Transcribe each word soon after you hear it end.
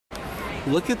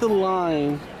Look at the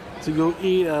line to go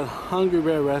eat at Hungry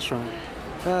Bear restaurant.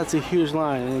 That's a huge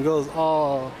line, and it goes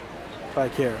all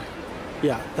back here.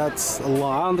 Yeah, that's a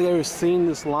lot. I don't think I've ever seen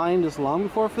this line this long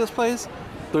before for this place.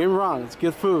 Don't get me wrong, it's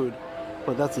good food,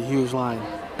 but that's a huge line.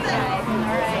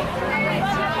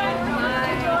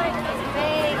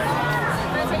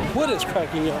 What is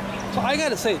cracking up? So I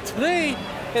gotta say, today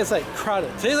it's like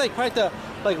crowded. Today's like quite the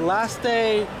last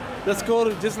day. Let's go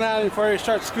to Disneyland before I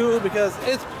start school because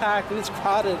it's packed and it's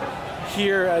crowded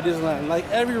here at Disneyland. Like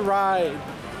every ride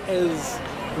is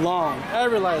long.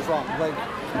 Every ride is long. Like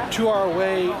 2 hour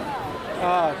wait,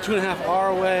 2.5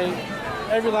 hour wait.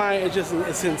 Every line is just,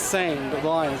 it's insane. The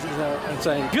line is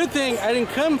insane. Good thing I didn't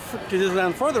come to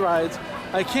Disneyland for the rides.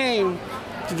 I came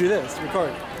to do this,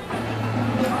 record.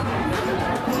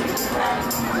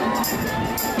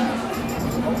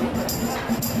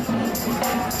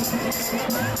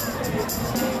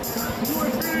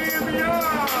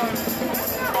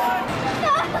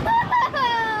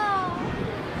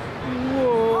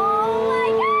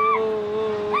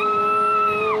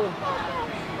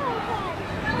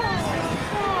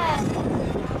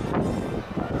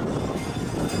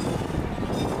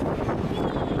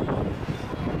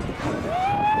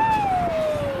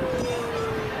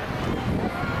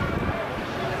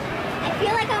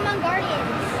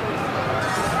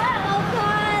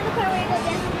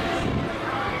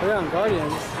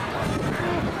 Guardians.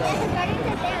 There's a Guardians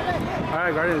right there, look.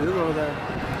 Alright, Guardians is over there.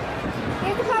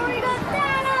 Here's the part where you go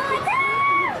down,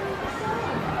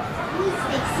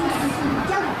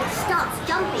 stops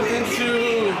jumping. Into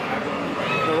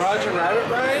the Roger Rabbit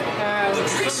ride, and it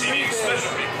seems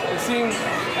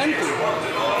empty.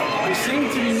 We seem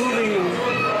to be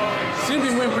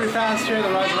moving pretty fast here in the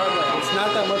Roger Rabbit ride. It's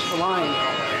not that much of a line.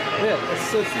 Yeah,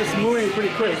 it's moving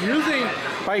pretty quick. Usually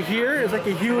right here is like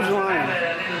a huge line,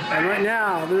 and right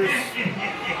now there's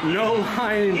no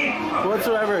line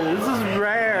whatsoever. This is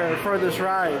rare for this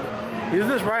ride.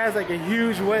 This ride has like a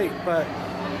huge wait, but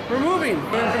we're moving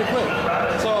pretty quick.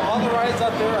 So all the rides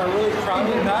out there are really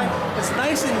crowded and packed. It's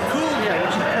nice and cool here,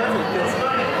 which is perfect.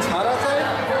 It's hot outside.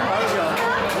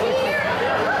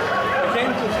 I came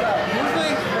to stop.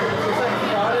 Usually it's like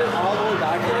crowded all the way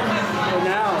back here, but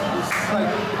now it's like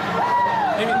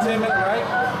maybe 10-minute ride.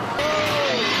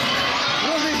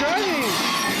 We'll be driving.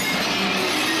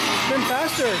 It's been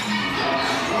faster.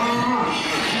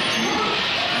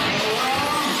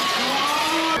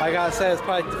 I gotta say, it's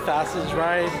probably the fastest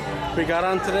ride we got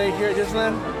on today here at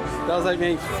Disneyland. That was like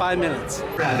maybe 5 minutes.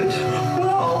 Rabbit.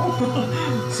 Well,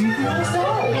 see for yourself.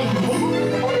 Oh,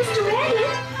 Mr. Rabbit.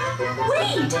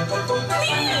 Wait,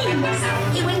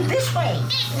 please. You went this way.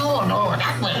 Oh, no,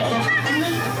 that way.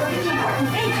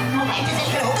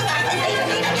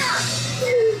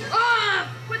 Ah!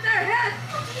 With their head!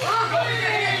 Oh,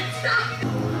 stop!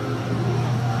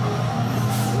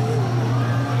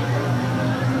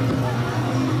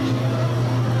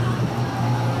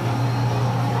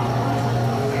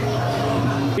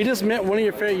 You just met one of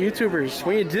your favorite YouTubers,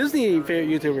 one of your Disney favorite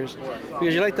YouTubers,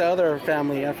 because you like the other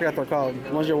family. I forgot what they're called,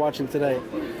 the ones you're watching today.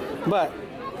 But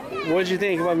what did you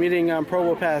think about meeting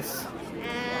Provo Pass?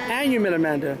 And you met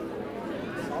Amanda.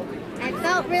 I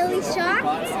felt really shocked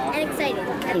and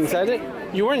excited. Excited?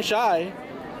 You weren't shy,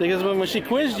 because when she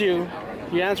quizzed you,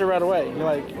 you answered right away. You're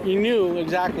like, you knew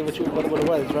exactly what it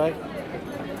was, right?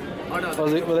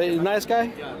 Was it a nice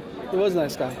guy? He was a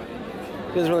nice guy.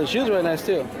 She was really nice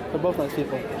too. They're both nice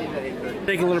people.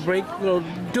 Taking a little break, little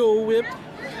Dole Whip.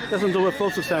 That's some Dole Whip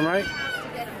floats this time, right?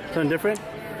 Something different.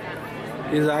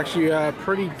 It's actually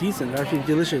pretty decent, actually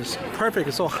delicious. Perfect,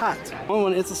 it's so hot.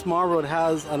 When It's a Small World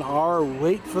has an hour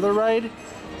wait for the ride,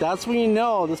 that's when you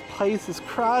know this place is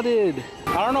crowded.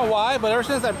 I don't know why, but ever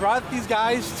since I brought these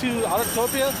guys to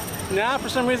Autotopia, now for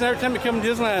some reason every time we come to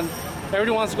Disneyland,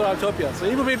 everybody wants to go to Autotopia. So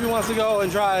Ebook Baby wants to go and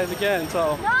drive again,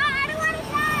 so. No, I don't want to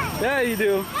drive. Yeah, you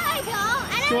do. No, I don't.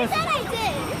 I never said I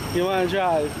did. You want to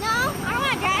drive? No, I don't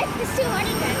want to drive. It's too hard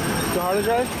to drive. Too hard to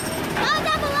drive? Comment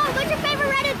down below. What's your favorite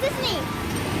ride at Disney?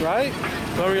 Right?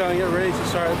 So we're going to get ready to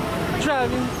start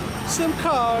driving some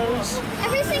cars.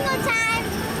 Every single time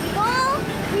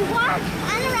we walk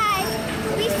on the ride,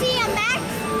 we see a Max.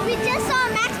 We just saw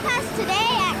a Max Pass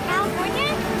today at California,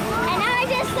 and now I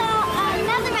just saw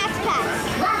another Max Pass.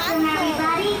 Welcome,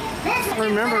 everybody. I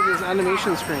remember this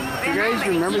animation screen. If you guys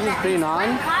remember this being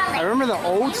on, I remember the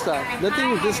old stuff.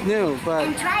 Nothing was this new, but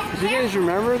if you guys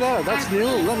remember that, that's new,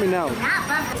 let me know.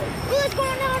 What's going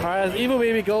on? Alright, as Ebook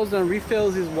Baby goes and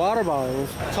refills these water bottles,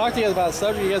 talk to you guys about a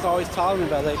subject you guys always tell me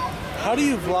about. Like, how do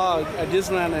you vlog at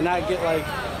Disneyland and not get like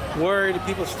worried,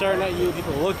 people staring at you,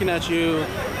 people looking at you,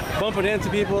 bumping into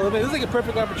people. I mean, this is like a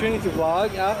perfect opportunity to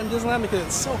vlog out in Disneyland because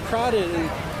it's so crowded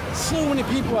and so many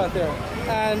people out there.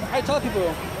 And I tell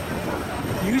people,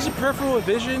 use your peripheral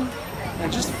vision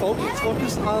and just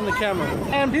focus on the camera.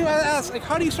 And people ask, like,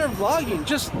 how do you start vlogging?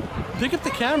 Just pick up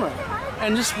the camera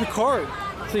and just record.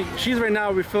 See, she's right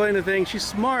now refilling the thing. She's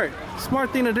smart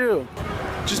thing to do.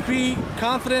 Just be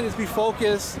confident, just be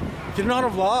focused. If you don't know how to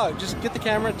vlog, just get the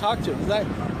camera and talk to it.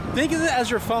 Think of it as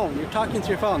your phone. You're talking to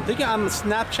your phone. Think I'm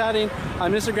Snapchatting,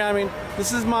 I'm Instagramming.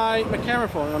 This is my camera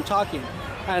phone and I'm talking.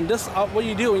 And this is what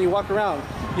you do when you walk around.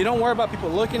 You don't worry about people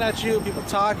looking at you, people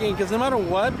talking, because no matter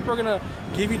what, people are gonna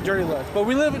give you dirty looks. But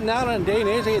we live now in a day and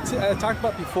age, I talked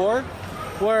about before,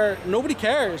 where nobody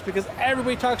cares because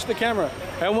everybody talks to the camera.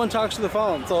 Everyone talks to the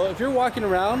phone. So if you're walking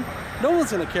around, no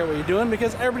one's gonna care what you're doing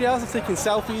because everybody else is taking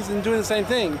selfies and doing the same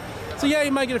thing. So yeah,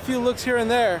 you might get a few looks here and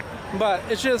there, but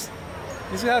it's just,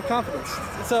 you just gotta have confidence.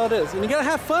 That's all it is. And you gotta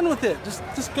have fun with it.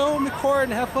 Just go and record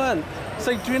and have fun. It's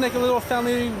like doing like a little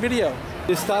family video.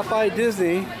 You stop by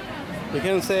Disney, you're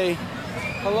gonna say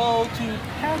hello to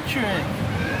Patrick,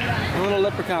 a little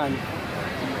leprechaun.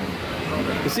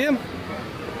 You see him?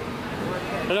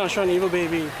 They're not showing Evil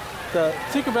Baby. The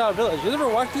Tinkerbell Village. You ever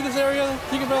walked through this area,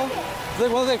 Tinkerbell? It's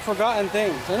like one of the forgotten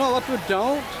things. I know a lot of people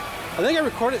don't. I think I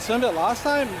recorded some of it last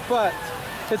time, but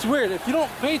it's weird. If you don't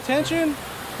pay attention,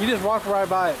 you just walk right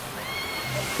by it.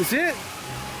 You see it?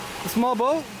 The small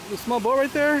boat? The small boat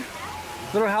right there?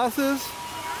 Little houses?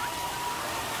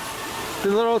 The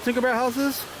little Tinkerbell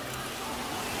houses?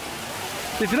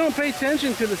 If you don't pay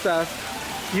attention to the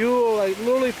stuff, you will like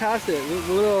literally pass it.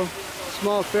 The little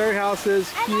small fairy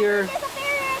houses here. There's a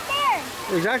ferry right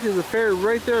there. Exactly, there's a ferry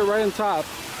right there, right on top.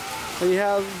 And you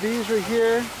have these right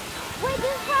here. Wait, this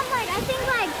is from like, I think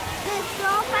like the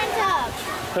girl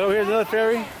finds Oh, here's another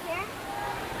ferry. Here?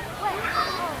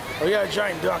 Oh, yeah, a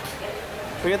giant duck.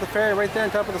 We got the ferry right there on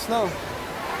top of the snow.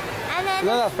 And then Is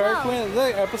that a Fairy Queen? Is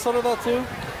there an episode of that too?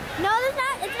 No, there's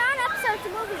not. It's not an episode. It's a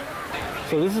movie.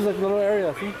 So this is like a little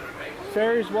area. See?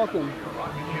 Fairies welcome.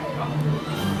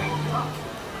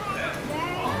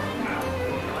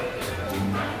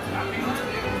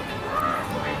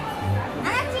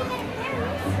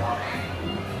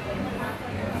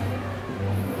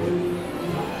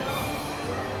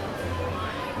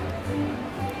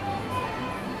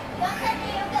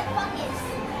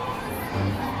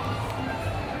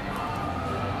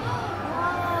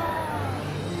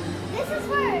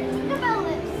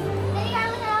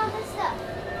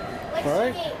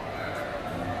 Alright.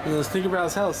 Let's think about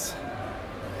his house.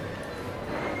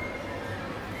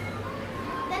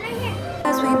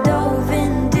 As we dove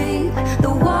in deep, the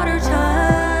water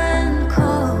turned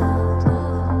cold.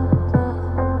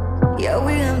 Yeah,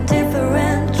 we have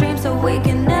different dreams, so we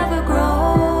can never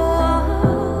grow.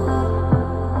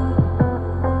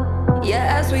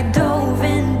 Yeah, as we dove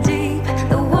in deep,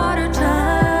 the water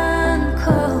turned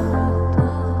cold.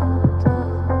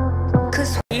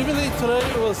 Even though today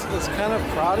it was kind of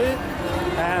crowded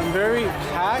and very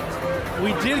packed,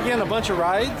 we did get a bunch of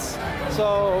rides,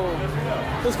 so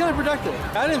it was kind of productive.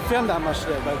 I didn't film that much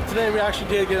today, but today we actually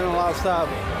did get in a lot of stuff.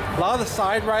 A lot of the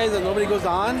side rides that nobody goes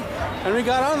on, and we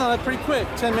got on that pretty quick.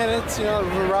 10 minutes, you know,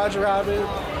 from Roger Rabbit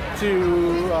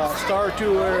to Star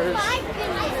Tours.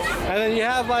 And then you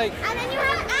have like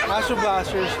Astro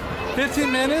Blasters.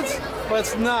 15 minutes, but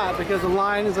it's not because the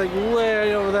line is like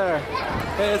way over there.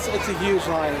 It's a huge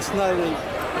line. It's not even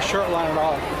a short line at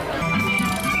all.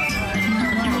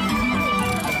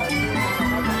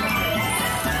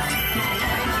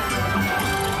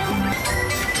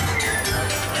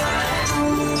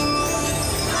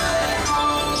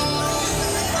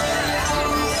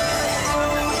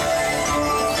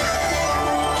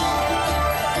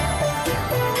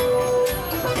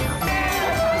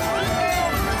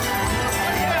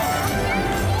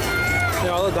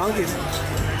 Yeah, all the donkeys.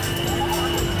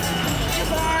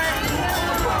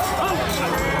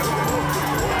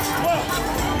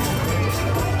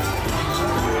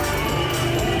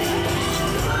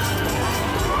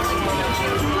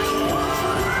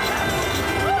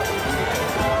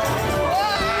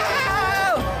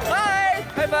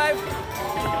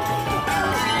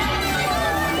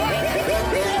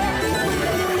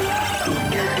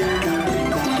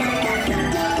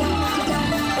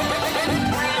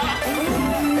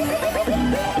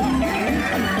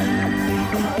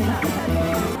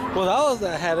 Well, that was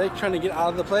a headache trying to get out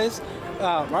of the place.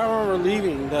 Right when we were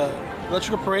leaving, the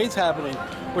electrical parade's happening,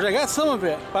 which I got some of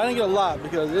it, but I didn't get a lot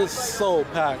because it's so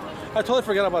packed. I totally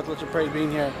forgot about the electrical parade being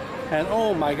here, and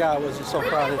oh my God, was it so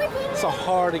crowded. It's so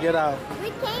hard to get out. We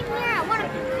came here at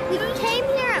 1. We came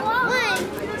here at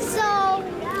 1, so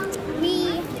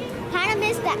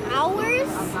the hours.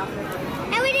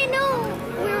 And we didn't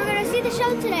know we were going to see the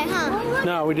show today, huh?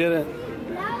 No, we didn't.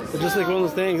 It's just like one of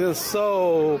those things. It's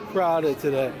so crowded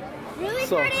today. Really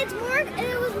crowded?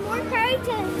 It was more crowded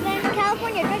than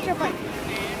California Adventure Park.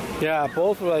 Yeah,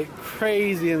 both were like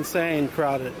crazy, insane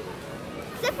crowded.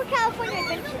 Except for California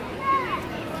Adventure.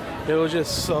 It was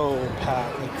just so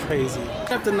packed, like crazy.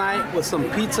 Up the night with some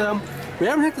pizza. We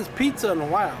haven't had this pizza in a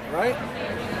while, right?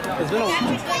 It's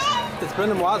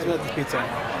been a while since we had this pizza.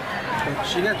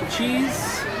 She got the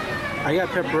cheese. I got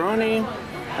pepperoni.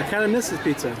 I kind of miss this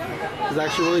pizza. It's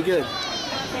actually really good.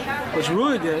 What's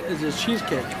really good is the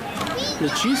cheesecake. The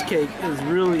cheesecake is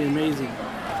really amazing.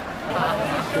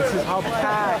 This is how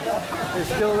packed it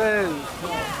still is.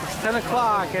 It's 10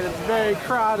 o'clock and it's very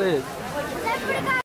crowded.